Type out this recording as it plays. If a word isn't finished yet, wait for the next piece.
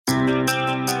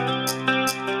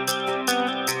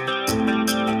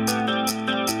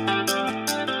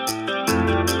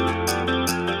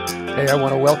I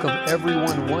want to welcome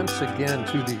everyone once again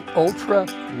to the Ultra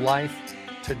Life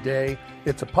Today.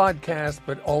 It's a podcast,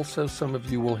 but also some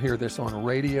of you will hear this on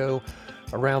radio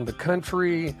around the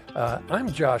country.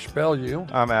 I'm Josh Bellew.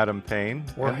 I'm Adam Payne.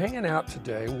 We're hanging out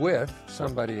today with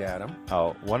somebody, Adam.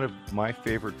 Oh, one of my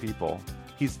favorite people.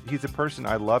 He's a person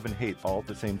I love and hate all at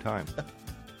the same time.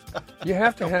 You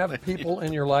have to have people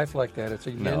in your life like that. It's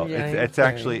a yin-yang it's thing,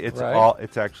 actually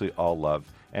right? all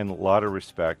love and a lot of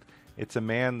respect. It's a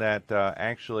man that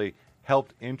actually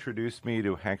helped introduce me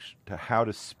to how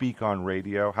to speak on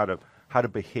radio, how to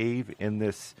behave in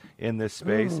this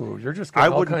space. Ooh, you're just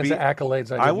getting all kinds of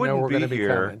accolades I didn't know were going to be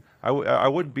coming. I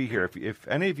wouldn't be here if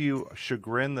any of you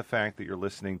chagrin the fact that you're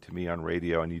listening to me on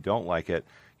radio and you don't like it.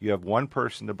 You have one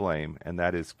person to blame, and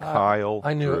that is Kyle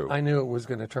Drew. I knew it was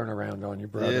going to turn around on you,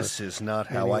 brother. This is not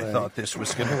how I thought this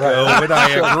was going to go, and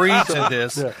I agreed to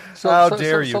this. Yeah. How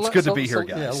dare you? It's good to be here,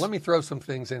 guys. Yeah, let me throw some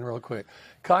things in real quick.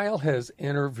 Kyle has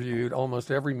interviewed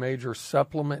almost every major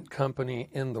supplement company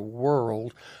in the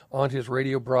world on his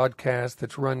radio broadcast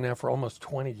that's run now for almost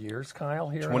 20 years, Kyle,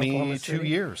 here in Oklahoma City. 22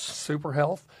 years. Super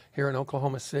Health here in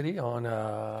Oklahoma City on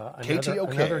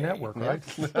KTOK. another network, right?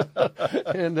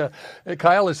 And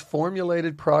Kyle has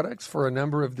formulated products for a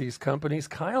number of these companies.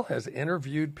 Kyle has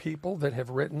interviewed people that have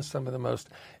written some of the most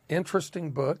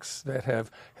interesting books that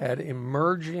have had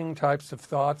emerging types of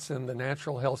thoughts in the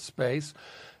natural health space.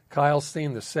 Kyle's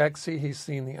seen the sexy, he's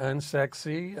seen the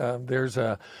unsexy. There's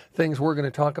things we're going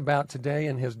to talk about today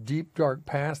in his deep, dark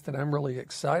past that I'm really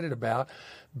excited about.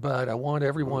 But I want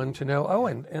everyone to know,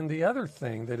 and the other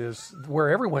thing that is where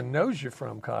everyone knows you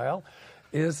from, Kyle,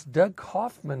 is Doug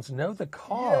Kaufman's Know the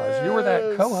Cause. Yes. You were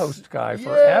that co-host guy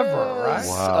forever, right?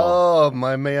 Wow. Oh,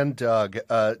 my man Doug.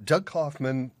 Doug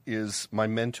Kaufman is my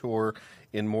mentor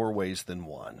in more ways than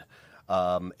one.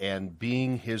 And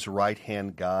being his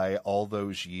right-hand guy all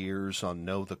those years on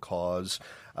Know the Cause,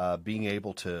 being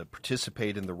able to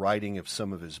participate in the writing of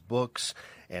some of his books,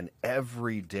 and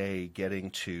every day getting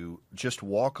to just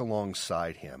walk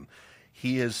alongside him.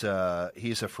 He is a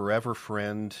forever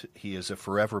friend. He is a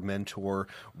forever mentor.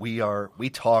 We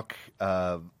talk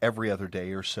every other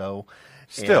day or so.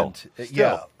 Still.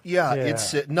 Yeah.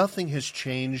 It's nothing has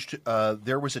changed.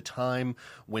 There was a time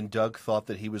when Doug thought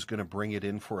that he was going to bring it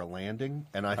in for a landing,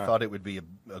 and I thought it would be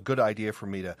a good idea for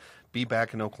me to be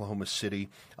back in Oklahoma City.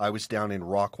 I was down in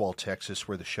Rockwall, Texas,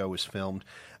 where the show was filmed,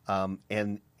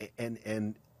 and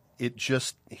it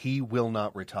just he will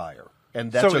not retire. And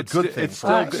that's a good thing.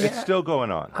 It's still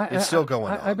going on. It's still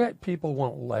going on. I bet people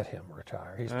won't let him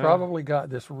retire. He's probably got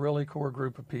this really core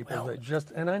group of people that just,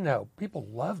 and I know, people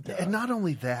love Doug. And not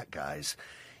only that, guys,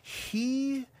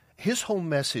 his whole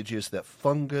message is that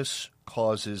fungus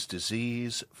causes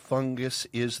disease. Fungus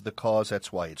is the cause.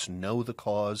 That's why it's Know the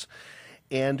Cause.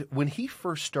 And when he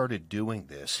first started doing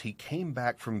this, he came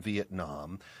back from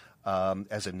Vietnam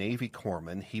as a Navy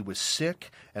corpsman. He was sick,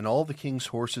 and all the king's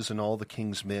horses and all the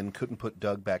king's men couldn't put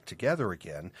Doug back together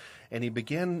again. And he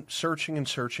began searching, and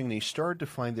he started to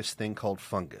find this thing called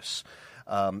fungus.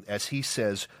 As he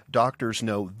says, doctors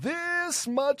know this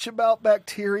much about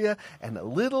bacteria and a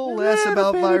little less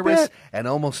about virus and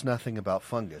almost nothing about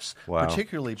fungus,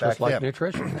 particularly just back like then.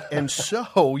 Nutrition. And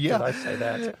so, Did I say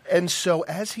that? And so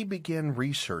as he began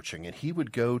researching, and he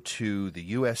would go to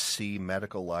the USC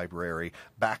Medical Library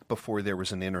back before there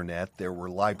was an internet, there were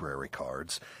library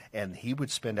cards, and he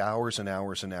would spend hours and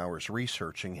hours and hours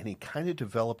researching, and he kind of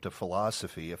developed a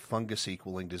philosophy of fungus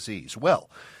equaling disease. Well,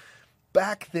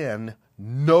 back then,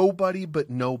 nobody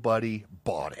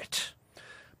bought it.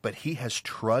 But he has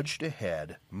trudged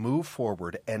ahead, moved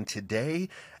forward, and today,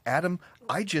 Adam,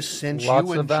 I just sent Lots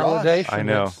you and of Josh. validation I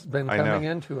know. that's been coming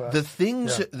into us. The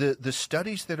things, the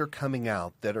studies that are coming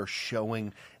out that are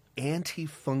showing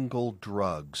antifungal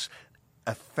drugs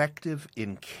effective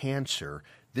in cancer.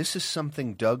 This is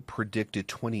something Doug predicted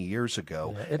 20 years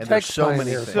ago, and there's so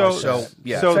many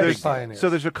things. So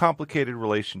there's a complicated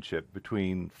relationship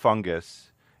between fungus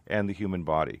and the human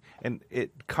body. And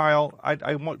Kyle,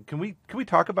 can we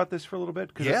talk about this for a little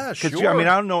bit? Yeah, sure. I mean,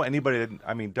 I don't know anybody.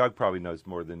 Doug probably knows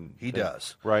more than he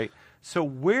does, right? So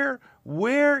where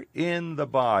in the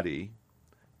body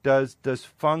does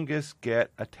fungus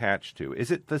get attached to?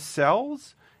 Is it the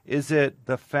cells? Is it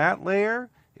the fat layer?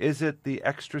 Is it the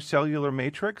extracellular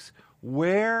matrix?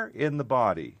 Where in the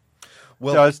body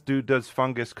does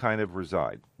fungus kind of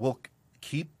reside? Well,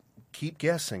 keep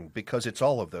guessing, because it's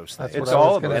all of those things. That's what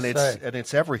I was going to say. And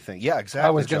it's everything. Yeah, exactly.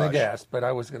 I was going to Josh. guess, but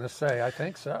I was going to say I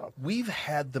think so. We've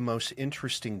had the most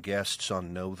interesting guests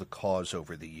on Know the Cause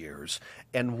over the years,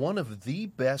 and one of the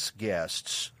best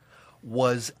guests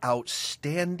was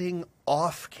outstanding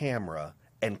off camera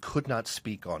and could not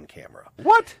speak on camera.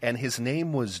 What? And his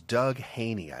name was Doug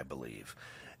Haney, I believe.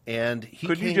 And he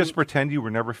Could you just pretend you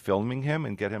were never filming him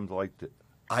and get him to like?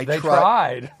 They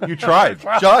tried. You tried.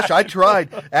 Josh, I tried.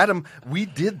 Adam, we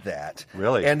did that.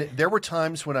 Really? And there were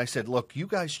times when I said, look, you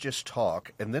guys just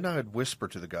talk. And then I would whisper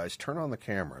to the guys, turn on the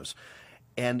cameras.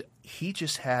 And he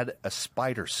just had a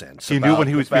spider sense. He knew when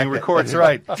he was being recorded. That's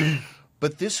right.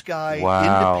 But this guy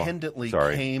Wow. independently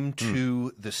came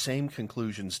to the same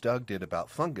conclusions Doug did about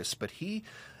fungus. But he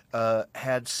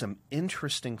had some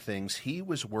interesting things. He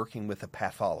was working with a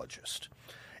pathologist.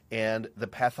 And the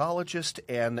pathologist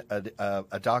and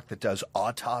a doc that does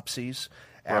autopsies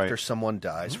after someone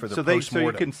dies for the postmortem. So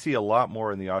you can see a lot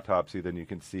more in the autopsy than you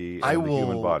can see in the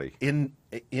human body.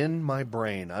 In my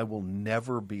brain, I will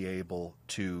never be able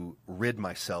to rid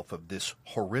myself of this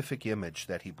horrific image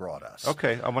that he brought us.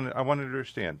 Okay, I want to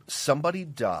understand. Somebody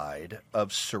died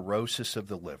of cirrhosis of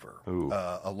the liver,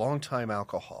 a long-time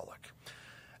alcoholic.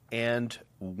 And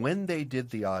when they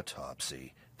did the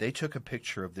autopsy, they took a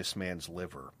picture of this man's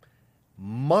liver.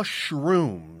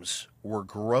 Mushrooms were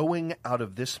growing out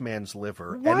of this man's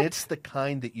liver, What? and it's the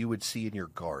kind that you would see in your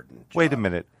garden. John. Wait a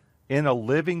minute. In a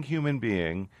living human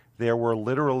being, there were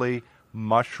literally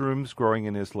mushrooms growing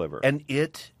in his liver. And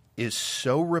it is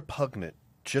so repugnant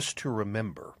just to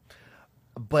remember.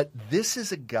 But this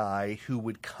is a guy who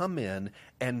would come in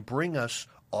and bring us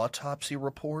autopsy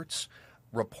reports,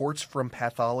 reports from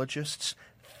pathologists,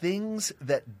 things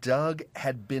that Doug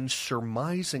had been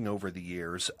surmising over the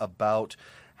years about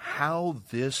how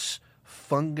this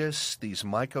fungus, these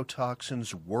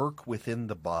mycotoxins, work within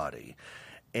the body.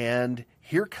 And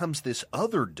here comes this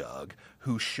other Doug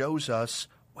who shows us,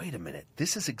 wait a minute,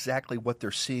 this is exactly what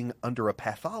they're seeing under a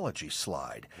pathology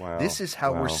slide. Wow. This is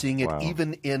how we're seeing it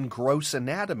even in gross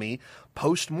anatomy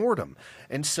post-mortem.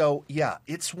 And so, yeah,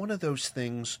 it's one of those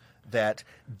things that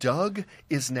Doug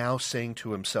is now saying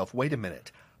to himself, wait a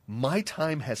minute, my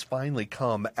time has finally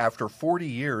come after 40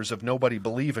 years of nobody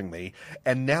believing me,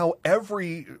 and now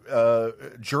every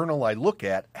journal I look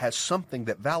at has something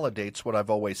that validates what I've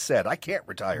always said. I can't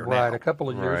retire now. Right. A couple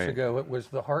of years ago, it was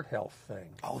the heart health thing.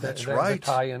 Oh, that's the right.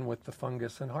 tie-in with the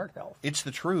fungus and heart health. It's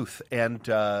the truth. And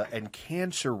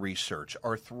cancer research,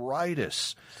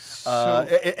 arthritis.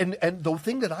 And the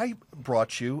thing that I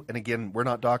brought you, and again, we're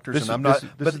not doctors, and I'm not,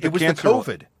 but it was the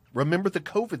COVID. Remember the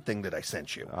COVID thing that I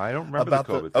sent you? I don't remember about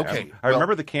the COVID thing. Okay. I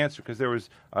remember the cancer because there was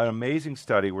an amazing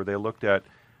study where they looked at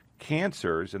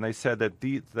cancers, and they said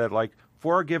that like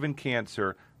for a given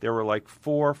cancer, there were like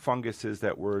 4 funguses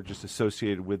that were just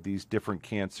associated with these different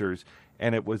cancers,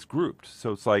 and it was grouped.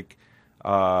 So it's like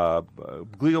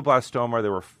glioblastoma,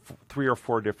 there were 3 or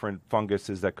 4 different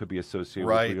funguses that could be associated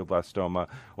with glioblastoma.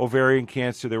 Ovarian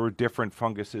cancer, there were different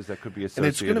funguses that could be associated.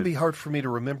 And it's going to be hard for me to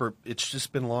remember. It's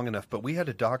just been long enough. But we had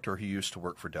a doctor who used to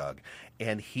work for Doug,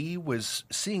 and he was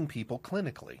seeing people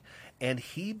clinically. And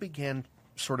he began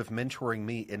sort of mentoring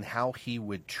me in how he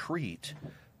would treat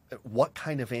what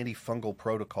kind of antifungal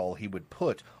protocol he would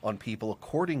put on people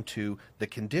according to the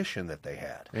condition that they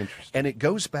had. Interesting. And it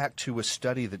goes back to a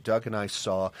study that Doug and I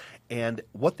saw, and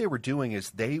what they were doing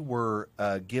is they were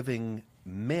giving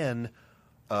men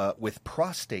with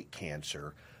prostate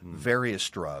cancer various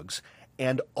drugs,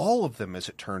 and all of them, as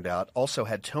it turned out, also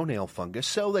had toenail fungus.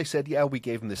 So they said, yeah, we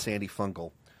gave them this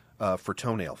antifungal for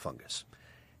toenail fungus.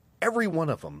 Every one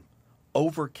of them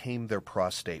overcame their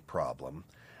prostate problem,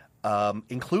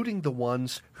 including the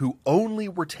ones who only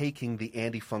were taking the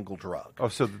antifungal drug. Oh,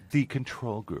 so the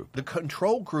control group. The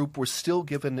control group was still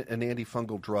given an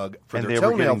antifungal drug for And their they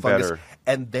were toenail getting fungus, better.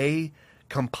 and they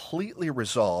completely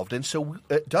resolved. And so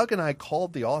Doug and I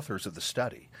called the authors of the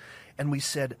study, and we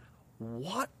said,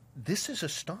 what? This is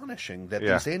astonishing that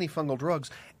these antifungal drugs,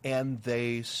 and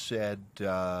they said,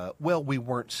 well, we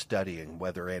weren't studying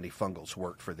whether antifungals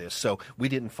worked for this, so we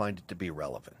didn't find it to be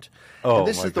relevant. Oh, and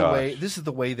this my is the gosh. way this is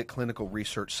the way that clinical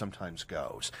research sometimes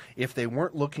goes. If they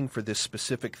weren't looking for this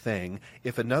specific thing,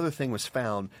 if another thing was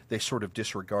found, they sort of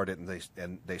disregard it,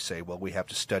 and they say, well, we have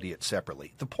to study it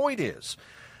separately. The point is,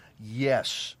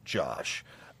 yes, Josh,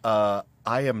 I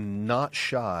am not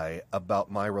shy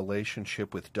about my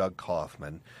relationship with Doug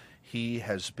Kaufman. He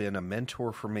has been a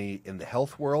mentor for me in the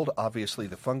health world, obviously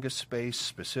the fungus space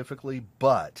specifically,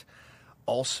 but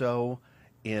also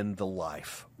in the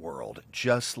life world,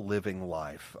 just living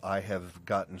life. I have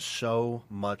gotten so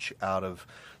much out of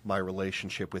my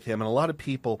relationship with him. And a lot of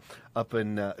people up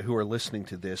in who are listening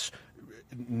to this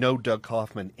know Doug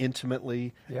Kaufman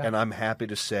intimately, and I'm happy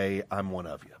to say I'm one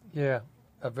of you. Yeah,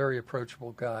 a very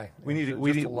approachable guy. We need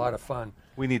a lot of fun.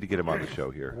 We need to get him on the show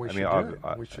here. We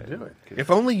should do it. If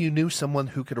only you knew someone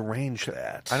who could arrange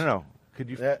that. I don't know. Could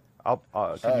you?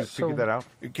 Can you figure that out?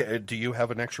 Do you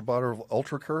have an extra bottle of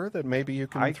Ultra Cur that maybe you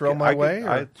can throw my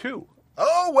way? Two.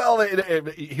 Oh, well,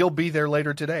 he'll be there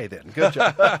later today then. Good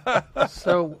job.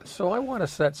 So I want to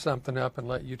set something up and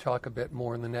let you talk a bit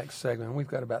more in the next segment. We've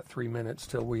got about 3 minutes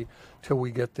till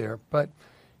we get there. But,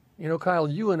 Kyle,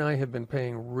 you and I have been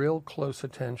paying real close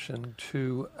attention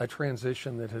to a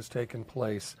transition that has taken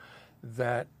place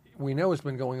that we know has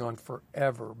been going on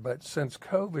forever. But since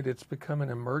COVID, it's become an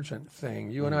emergent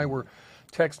thing. You and I were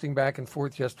texting back and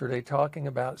forth yesterday talking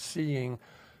about seeing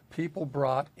people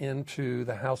brought into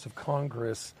the House of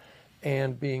Congress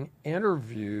and being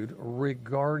interviewed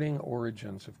regarding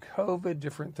origins of COVID,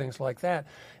 different things like that.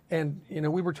 And,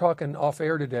 we were talking off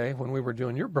air today when we were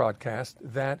doing your broadcast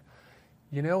that,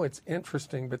 it's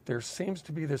interesting, but there seems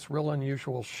to be this real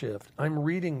unusual shift. I'm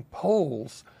reading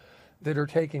polls that are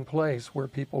taking place where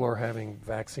people are having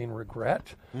vaccine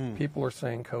regret. People are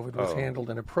saying COVID was handled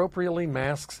inappropriately.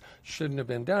 Masks shouldn't have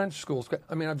been done. Schools,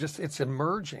 it's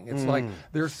emerging. It's like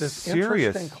there's this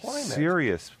interesting climate.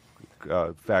 Serious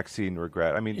vaccine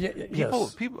regret.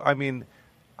 People.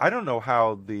 I don't know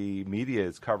how the media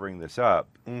is covering this up,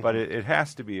 but it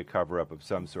has to be a cover-up of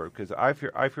some sort because I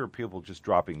fear people just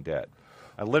dropping dead,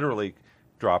 literally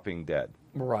dropping dead.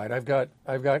 Right.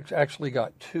 I've actually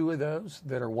got 2 of those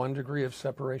that are 1 degree of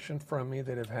separation from me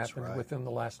that have happened within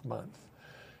the last month.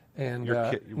 And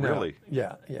really?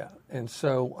 Yeah. And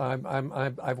so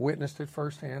I've witnessed it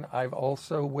firsthand. I've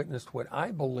also witnessed what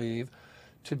I believe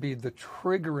to be the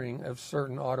triggering of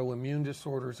certain autoimmune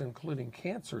disorders, including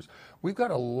cancers. We've got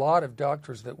a lot of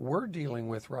doctors that we're dealing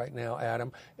with right now,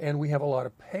 Adam, and we have a lot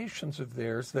of patients of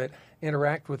theirs that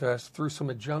interact with us through some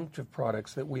adjunctive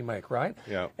products that we make, right?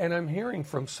 Yeah. And I'm hearing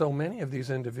from so many of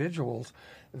these individuals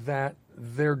that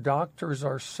their doctors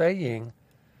are saying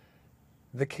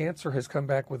the cancer has come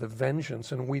back with a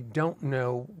vengeance, and we don't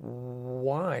know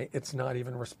why it's not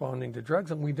even responding to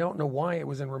drugs, and we don't know why it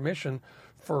was in remission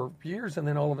for years, and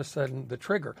then all of a sudden the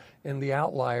trigger, and the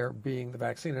outlier being the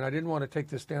vaccine. And I didn't want to take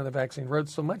this down the vaccine road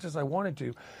so much as I wanted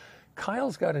to.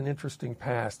 Kyle's got an interesting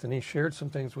past, and he shared some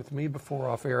things with me before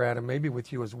off air, Adam, maybe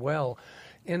with you as well,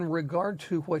 in regard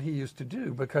to what he used to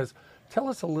do. Because tell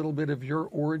us a little bit of your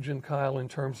origin, Kyle, in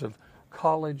terms of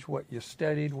college, what you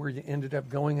studied, where you ended up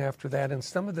going after that, and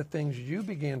some of the things you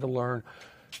began to learn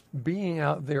being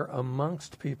out there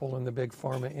amongst people in the big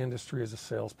pharma industry as a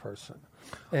salesperson.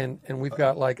 And we've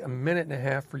got like a minute and a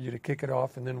half for you to kick it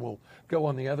off, and then we'll go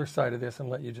on the other side of this and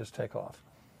let you just take off.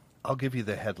 I'll give you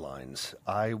the headlines.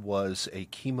 I was a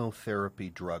chemotherapy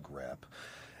drug rep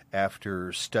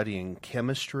after studying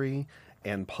chemistry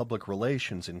and public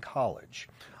relations in college.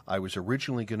 I was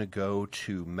originally going to go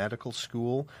to medical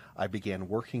school. I began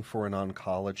working for an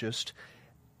oncologist.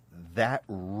 That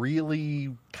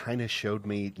really kind of showed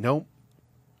me, nope,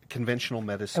 conventional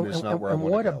medicine is not where I want to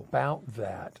go. And what about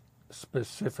that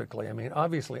specifically? I mean,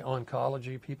 obviously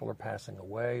oncology, people are passing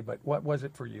away, but what was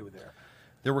it for you there?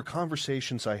 There were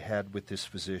conversations I had with this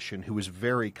physician who was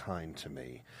very kind to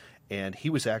me. And he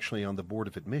was actually on the board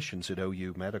of admissions at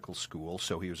OU Medical School,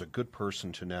 so he was a good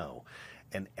person to know.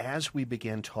 And as we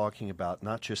began talking about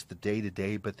not just the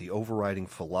day-to-day, but the overriding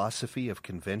philosophy of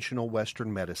conventional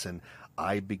Western medicine,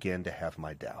 I began to have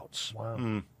my doubts.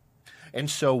 Wow. And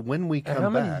so when we come back... How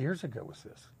many years ago was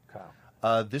this,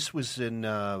 Kyle? This was in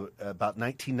about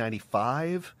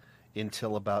 1995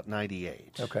 until about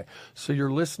 98. Okay. So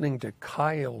you're listening to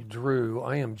Kyle Drew.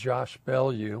 I am Josh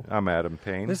Bellew. I'm Adam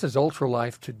Payne. This is Ultra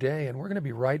Life Today, and we're going to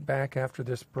be right back after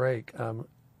this break.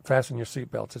 Fasten your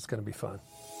seatbelts. It's going to be fun.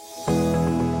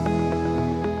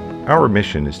 Our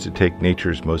mission is to take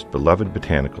nature's most beloved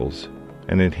botanicals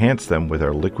and enhance them with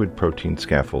our liquid protein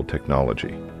scaffold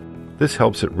technology. This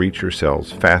helps it reach your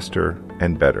cells faster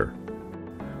and better.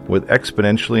 With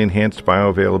exponentially enhanced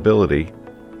bioavailability,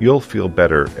 you'll feel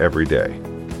better every day.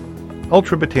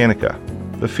 Ultra Botanica,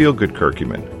 the feel-good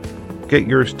curcumin. Get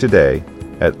yours today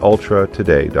at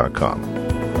ultratoday.com.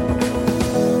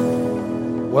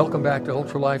 Welcome back to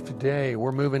Ultra Life Today.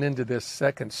 We're moving into this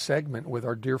second segment with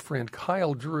our dear friend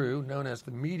Kyle Drew, known as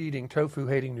the meat-eating,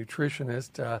 tofu-hating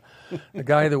nutritionist, the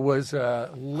guy that was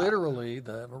literally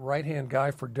the right-hand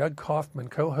guy for Doug Kaufman,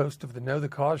 co-host of the Know the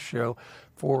Cause show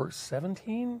for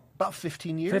about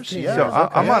 15 years. 15 years. So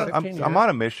okay. I'm on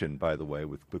a mission, by the way,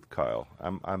 with Kyle.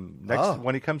 I'm next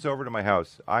when he comes over to my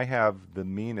house. I have the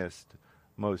meanest,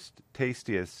 most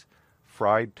tastiest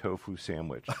fried tofu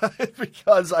sandwich.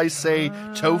 Because I say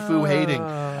tofu hating.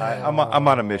 I'm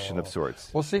on a mission of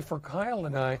sorts. Well, see, for Kyle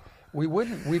and I, we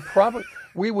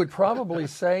would probably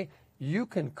say, you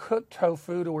can cook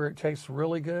tofu to where it tastes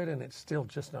really good, and it's still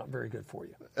just not very good for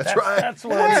you. That's right. That's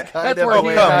where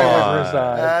he and I come would on.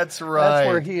 reside. That's right. That's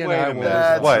where he and Wait I a would minute.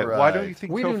 That's reside. What? Why don't right. you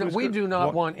think We tofu's do good? not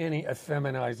What? want any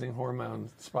effeminizing hormone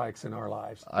spikes in our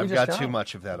lives. We I've just got too don't.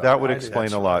 much of that. That would already. explain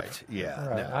That's a lot. right. Yeah.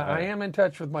 Right. No. I am in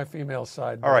touch with my female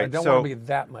side, but All right, I don't so- want to be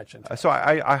that much in touch. So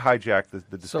I hijacked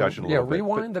the discussion So, a little bit.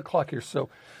 rewind the clock here. So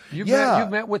you've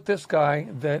met with this guy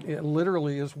that it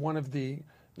literally is one of the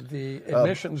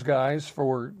admissions guys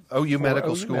for OU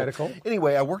Medical OU School. Medical.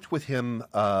 Anyway, I worked with him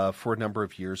for a number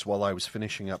of years while I was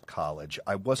finishing up college.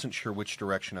 I wasn't sure which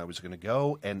direction I was going to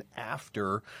go, and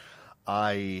after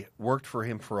I worked for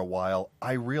him for a while,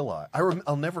 I realized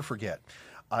I'll never forget.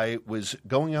 I was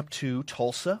going up to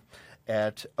Tulsa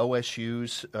at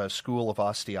OSU's School of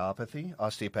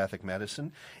Osteopathic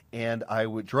Medicine, and I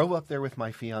drove up there with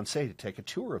my fiancée to take a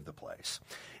tour of the place.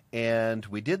 And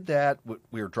we did that.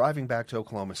 We were driving back to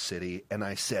Oklahoma City, and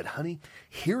I said, honey,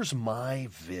 here's my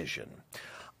vision.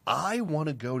 I want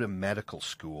to go to medical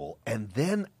school, and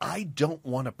then I don't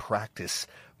want to practice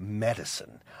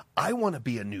medicine. I want to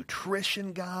be a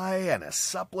nutrition guy and a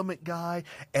supplement guy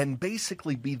and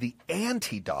basically be the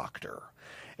anti-doctor.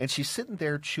 And she's sitting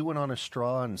there chewing on a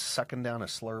straw and sucking down a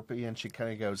Slurpee, and she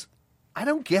kind of goes, I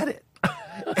don't get it.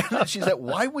 And she said,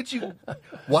 why would you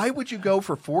go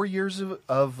for 4 years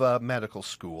of medical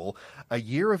school, a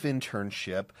year of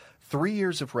internship, 3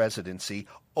 years of residency,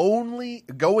 only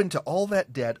go into all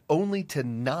that debt only to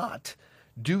not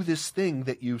do this thing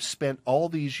that you spent all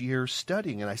these years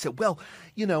studying? And I said, well,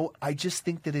 I just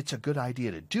think that it's a good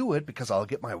idea to do it because I'll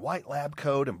get my white lab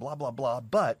coat and blah, blah, blah.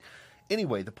 But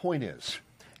anyway, the point is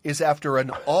after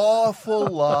an awful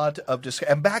lot of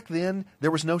discussion, and back then there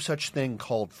was no such thing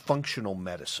called functional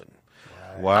medicine.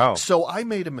 Wow. So I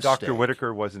made a mistake. Dr.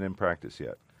 Whitaker wasn't in practice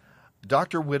yet.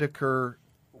 Dr. Whitaker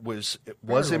was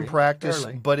Barely, in practice,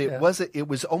 barely, but yeah. it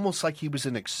was almost like he was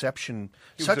an exception,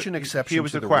 He an exception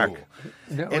was to a the quack. rule.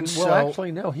 No,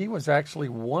 And no, he was actually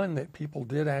one that people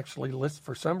did actually list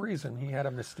for some reason. He had a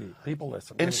mystique. People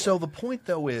listened. And Anyway. so the point,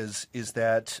 though, is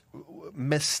that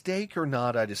mistake or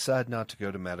not, I decided not to go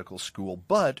to medical school.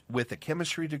 But with a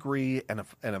chemistry degree and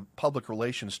a public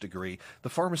relations degree, the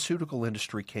pharmaceutical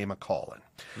industry came a calling.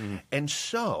 And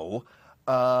so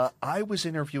I was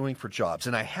interviewing for jobs,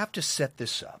 and I have to set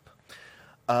this up.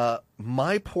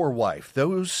 My poor wife,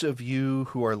 those of you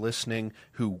who are listening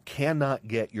who cannot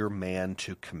get your man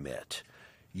to commit,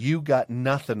 you got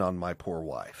nothing on my poor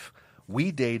wife.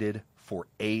 We dated for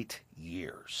 8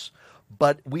 years.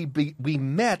 But we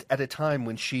met at a time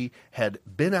when she had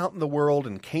been out in the world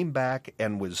and came back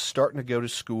and was starting to go to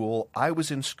school. I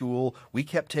was in school. We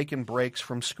kept taking breaks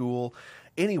from school.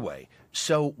 Anyway,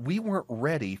 so we weren't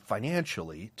ready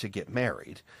financially to get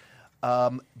married.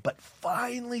 But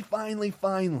finally,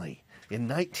 in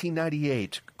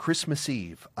 1998, Christmas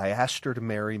Eve, I asked her to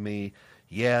marry me.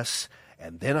 Yes.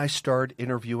 And then I started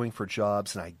interviewing for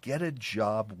jobs, and I get a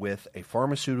job with a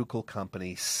pharmaceutical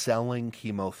company selling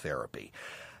chemotherapy.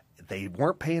 They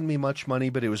weren't paying me much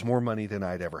money, but it was more money than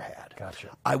I'd ever had. Gotcha.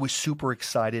 I was super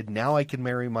excited. Now I can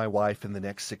marry my wife in the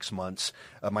next 6 months,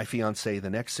 my fiancée the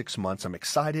next 6 months. I'm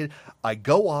excited. I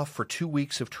go off for 2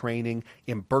 weeks of training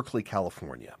in Berkeley,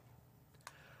 California.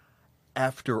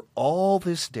 After all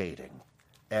this dating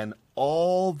and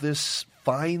all this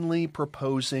finally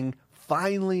proposing,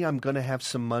 finally I'm going to have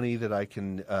some money that I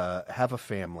can have a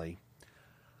family.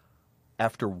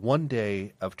 After 1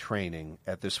 day of training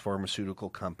at this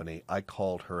pharmaceutical company, I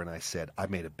called her and I said, I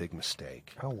made a big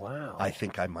mistake. Oh, wow. I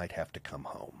think I might have to come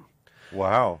home.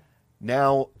 Wow.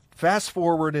 Now, fast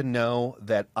forward and know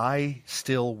that I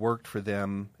still worked for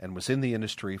them and was in the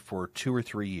industry for 2 or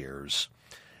 3 years.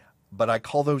 But I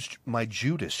call those my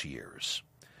Judas years.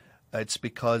 It's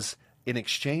because in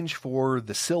exchange for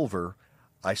the silver,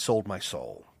 I sold my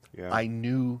soul. Yeah. I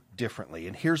knew differently.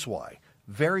 And here's why.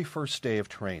 Very first day of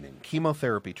training,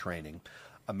 chemotherapy training,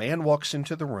 a man walks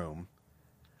into the room,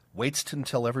 waits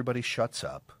until everybody shuts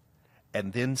up,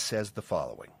 and then says the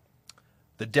following.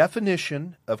 The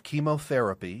definition of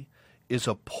chemotherapy is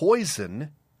a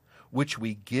poison which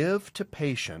we give to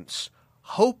patients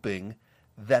hoping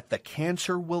that the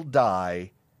cancer will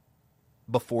die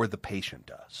before the patient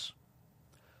does.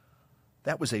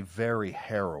 That was a very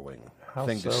harrowing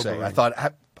thing to say. sobering. I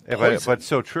thought, But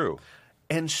so true.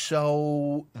 and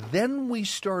so then we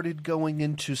started going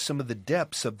into some of the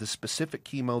depths of the specific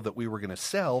chemo that we were going to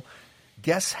sell.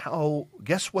 Guess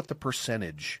what the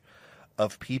percentage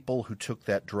of people who took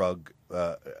that drug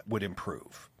would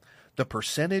improve? The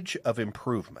percentage of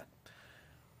improvement.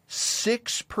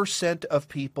 6% of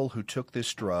people who took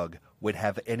this drug would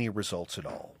have any results at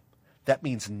all. That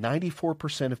means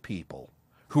 94% of people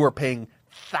who are paying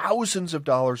thousands of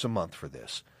dollars a month for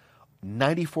this,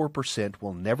 94%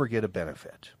 will never get a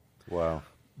benefit. Wow.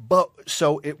 But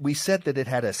we said that it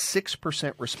had a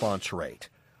 6% response rate.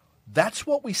 That's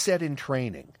what we said in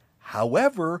training.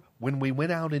 However, when we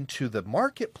went out into the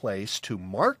marketplace to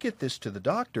market this to the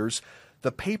doctors,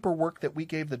 the paperwork that we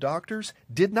gave the doctors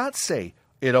did not say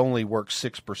it only works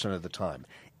 6% of the time.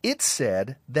 It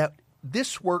said that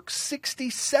this works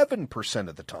 67%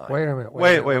 of the time. Wait a minute.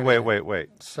 Wait.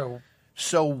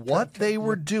 So what they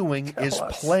were doing is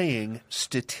playing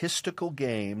statistical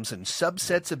games and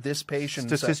subsets of this patient.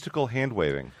 Statistical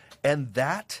hand-waving. And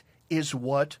that is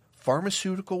what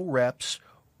pharmaceutical reps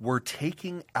were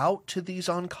taking out to these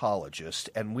oncologists.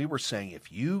 And we were saying,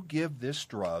 if you give this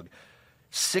drug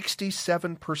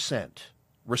 67%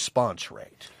 response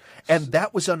rate, and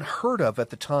that was unheard of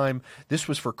at the time. This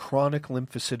was for chronic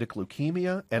lymphocytic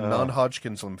leukemia and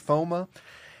non-Hodgkin's lymphoma.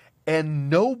 And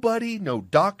nobody, no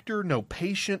doctor, no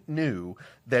patient knew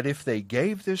that if they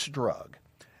gave this drug,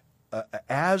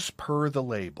 as per the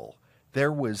label,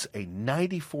 there was a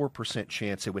 94%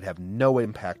 chance it would have no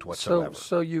impact whatsoever.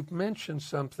 So you've mentioned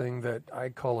something that I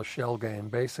call a shell game,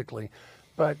 basically.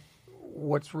 But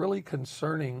what's really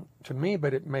concerning to me,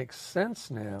 but it makes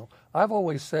sense now, I've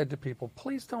always said to people,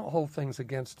 please don't hold things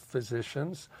against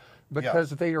physicians, because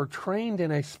they are trained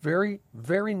in a very,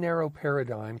 very narrow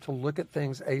paradigm to look at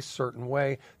things a certain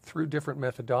way through different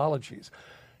methodologies.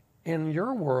 In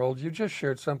your world, you just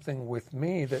shared something with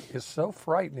me that is so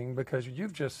frightening, because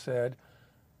you've just said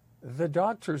the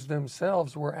doctors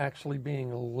themselves were actually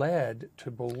being led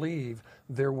to believe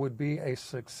there would be a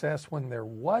success when there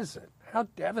wasn't. How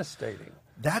devastating.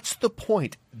 That's the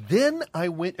point. Then I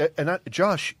went,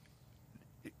 Josh,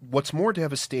 what's more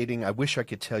devastating, I wish I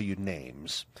could tell you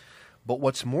names, but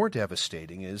what's more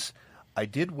devastating is I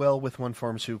did well with one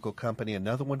pharmaceutical company.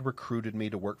 Another one recruited me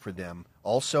to work for them,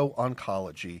 also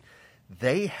oncology.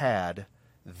 They had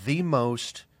the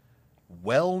most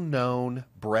well-known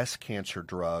breast cancer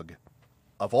drug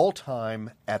of all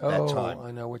time at that time.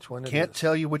 I know which one it is. Can't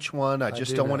tell you which one. I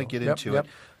just don't want to get into it.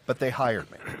 But they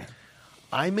hired me.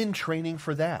 I'm in training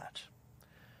for that.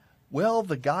 Well,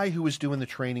 the guy who was doing the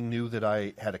training knew that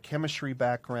I had a chemistry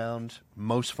background.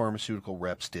 Most pharmaceutical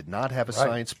reps did not have a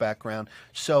science background.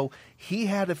 So he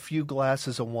had a few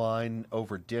glasses of wine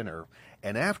over dinner,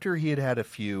 and after he had had a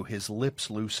few, his lips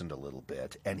loosened a little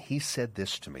bit, and he said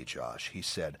this to me, Josh. He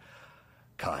said,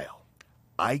 Kyle,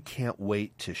 I can't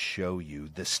wait to show you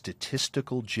the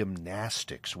statistical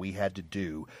gymnastics we had to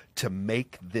do to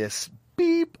make this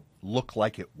beep look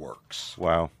like it works.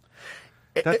 Wow.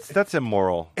 That's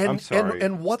immoral. I'm sorry.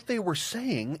 And what they were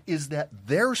saying is that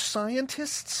their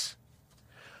scientists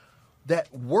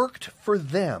that worked for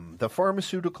them, the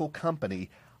pharmaceutical company,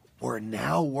 were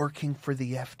now working for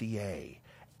the FDA.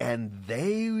 And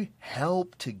they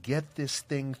helped to get this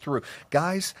thing through.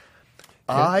 Guys,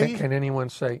 Can anyone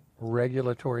say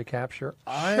regulatory capture?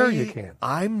 Sure you can.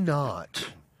 I'm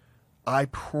not. I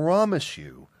promise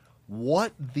you,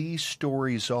 what these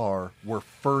stories were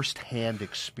first-hand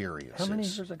experiences. How many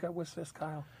years ago was this,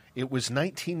 Kyle? It was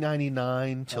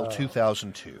 1999 till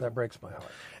 2002. That breaks my heart.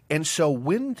 And so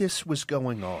when this was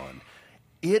going on,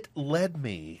 it led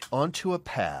me onto a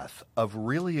path of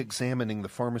really examining the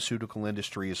pharmaceutical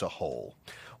industry as a whole.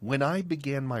 When I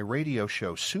began my radio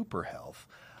show, Super Health,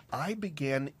 I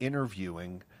began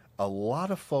interviewing a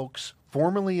lot of folks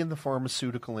formerly in the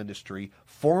pharmaceutical industry,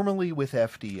 formerly with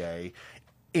FDA,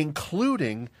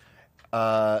 including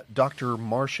Dr.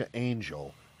 Marcia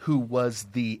Angel, who was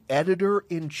the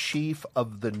editor-in-chief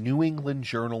of the New England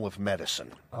Journal of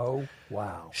Medicine. Oh,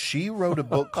 wow. She wrote a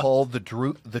book called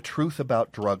The Truth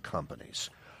About Drug Companies.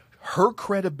 Her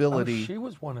credibility... she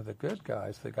was one of the good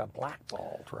guys that got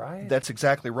blackballed, right? That's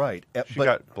exactly right. She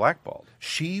got blackballed.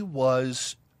 She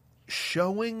was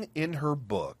showing in her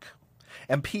book...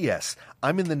 And P.S.,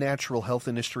 I'm in the natural health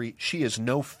industry. She is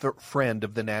no friend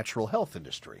of the natural health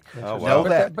industry. Oh, wow. Know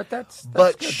that. But that's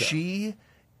but good, she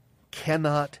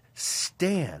cannot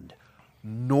stand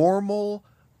normal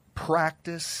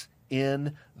practice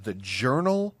in the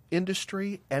journal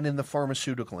industry and in the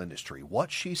pharmaceutical industry.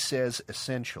 What she says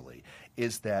essentially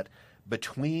is that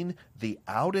between the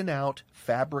out-and-out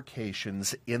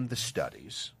fabrications in the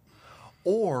studies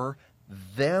or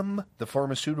them, the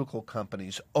pharmaceutical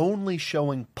companies, only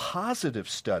showing positive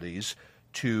studies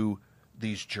to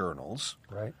these journals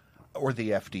right, or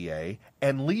the FDA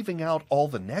and leaving out all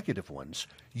the negative ones,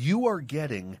 you are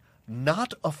getting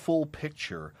not a full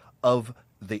picture of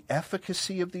the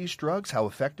efficacy of these drugs, how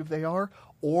effective they are,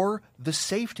 or the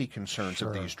safety concerns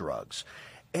of these drugs.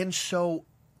 And so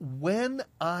when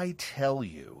I tell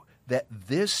you that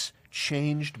this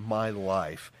changed my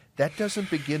life, that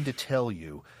doesn't begin to tell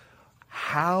you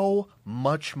how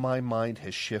much my mind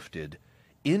has shifted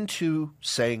into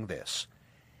saying this.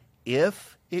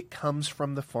 If it comes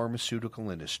from the pharmaceutical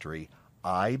industry,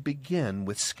 I begin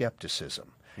with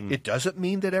skepticism. It doesn't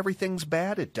mean that everything's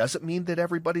bad. It doesn't mean that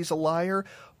everybody's a liar.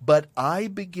 But I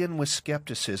begin with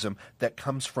skepticism that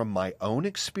comes from my own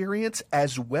experience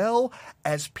as well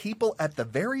as people at the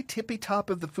very tippy top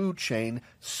of the food chain,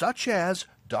 such as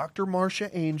Dr.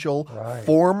 Marcia Angel,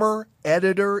 former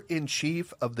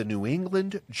editor-in-chief of the New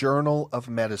England Journal of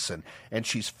Medicine. And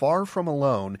she's far from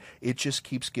alone. It just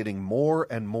keeps getting more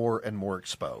and more and more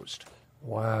exposed.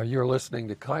 Wow, you're listening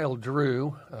to Kyle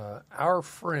Drew, our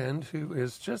friend, who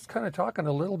is just kind of talking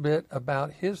a little bit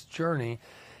about his journey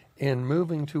in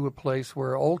moving to a place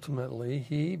where ultimately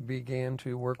he began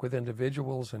to work with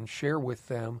individuals and share with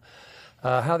them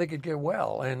how they could get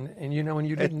well. And you know, and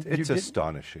you didn't. It's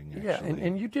astonishing, actually. Yeah,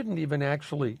 and you didn't even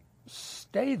actually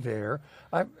stay there.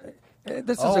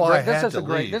 This is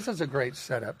a great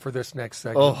setup for this next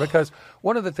segment because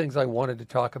one of the things I wanted to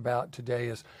talk about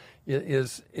today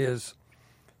is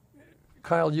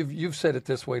Kyle, you've said it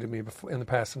this way to me before in the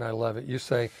past, and I love it. You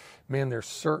say, man, there's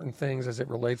certain things as it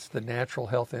relates to the natural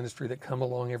health industry that come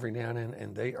along every now and then,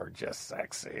 and they are just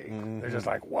sexy. Mm-hmm. They're just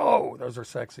like, whoa, those are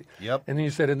sexy. Yep. And then you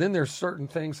said, and then there's certain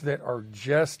things that are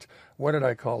just, what did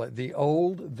I call it? The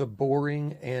old, the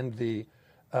boring, and the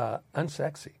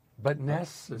unsexy. But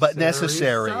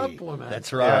necessary. Supplement.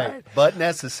 That's right. But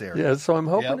necessary. Yeah. So I'm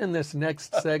hoping in this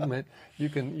next segment you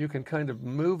can kind of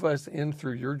move us in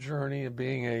through your journey of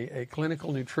being a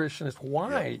clinical nutritionist.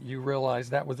 Why you realize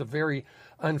that was a very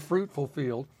unfruitful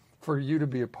field for you to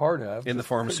be a part of in the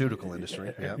pharmaceutical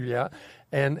industry. Yeah. Yeah.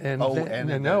 And in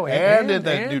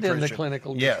the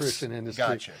clinical nutrition industry.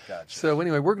 Gotcha. So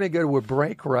anyway, we're going to go to a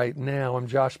break right now. I'm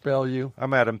Josh Bellew.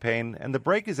 I'm Adam Payne, and the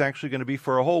break is actually going to be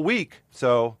for a whole week.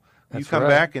 So you come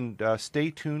back and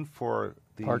stay tuned for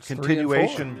the Parts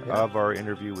continuation of our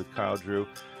interview with Kyle Drew.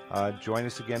 Join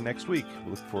us again next week.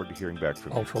 We look forward to hearing back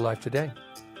from you. Ultra Life Today.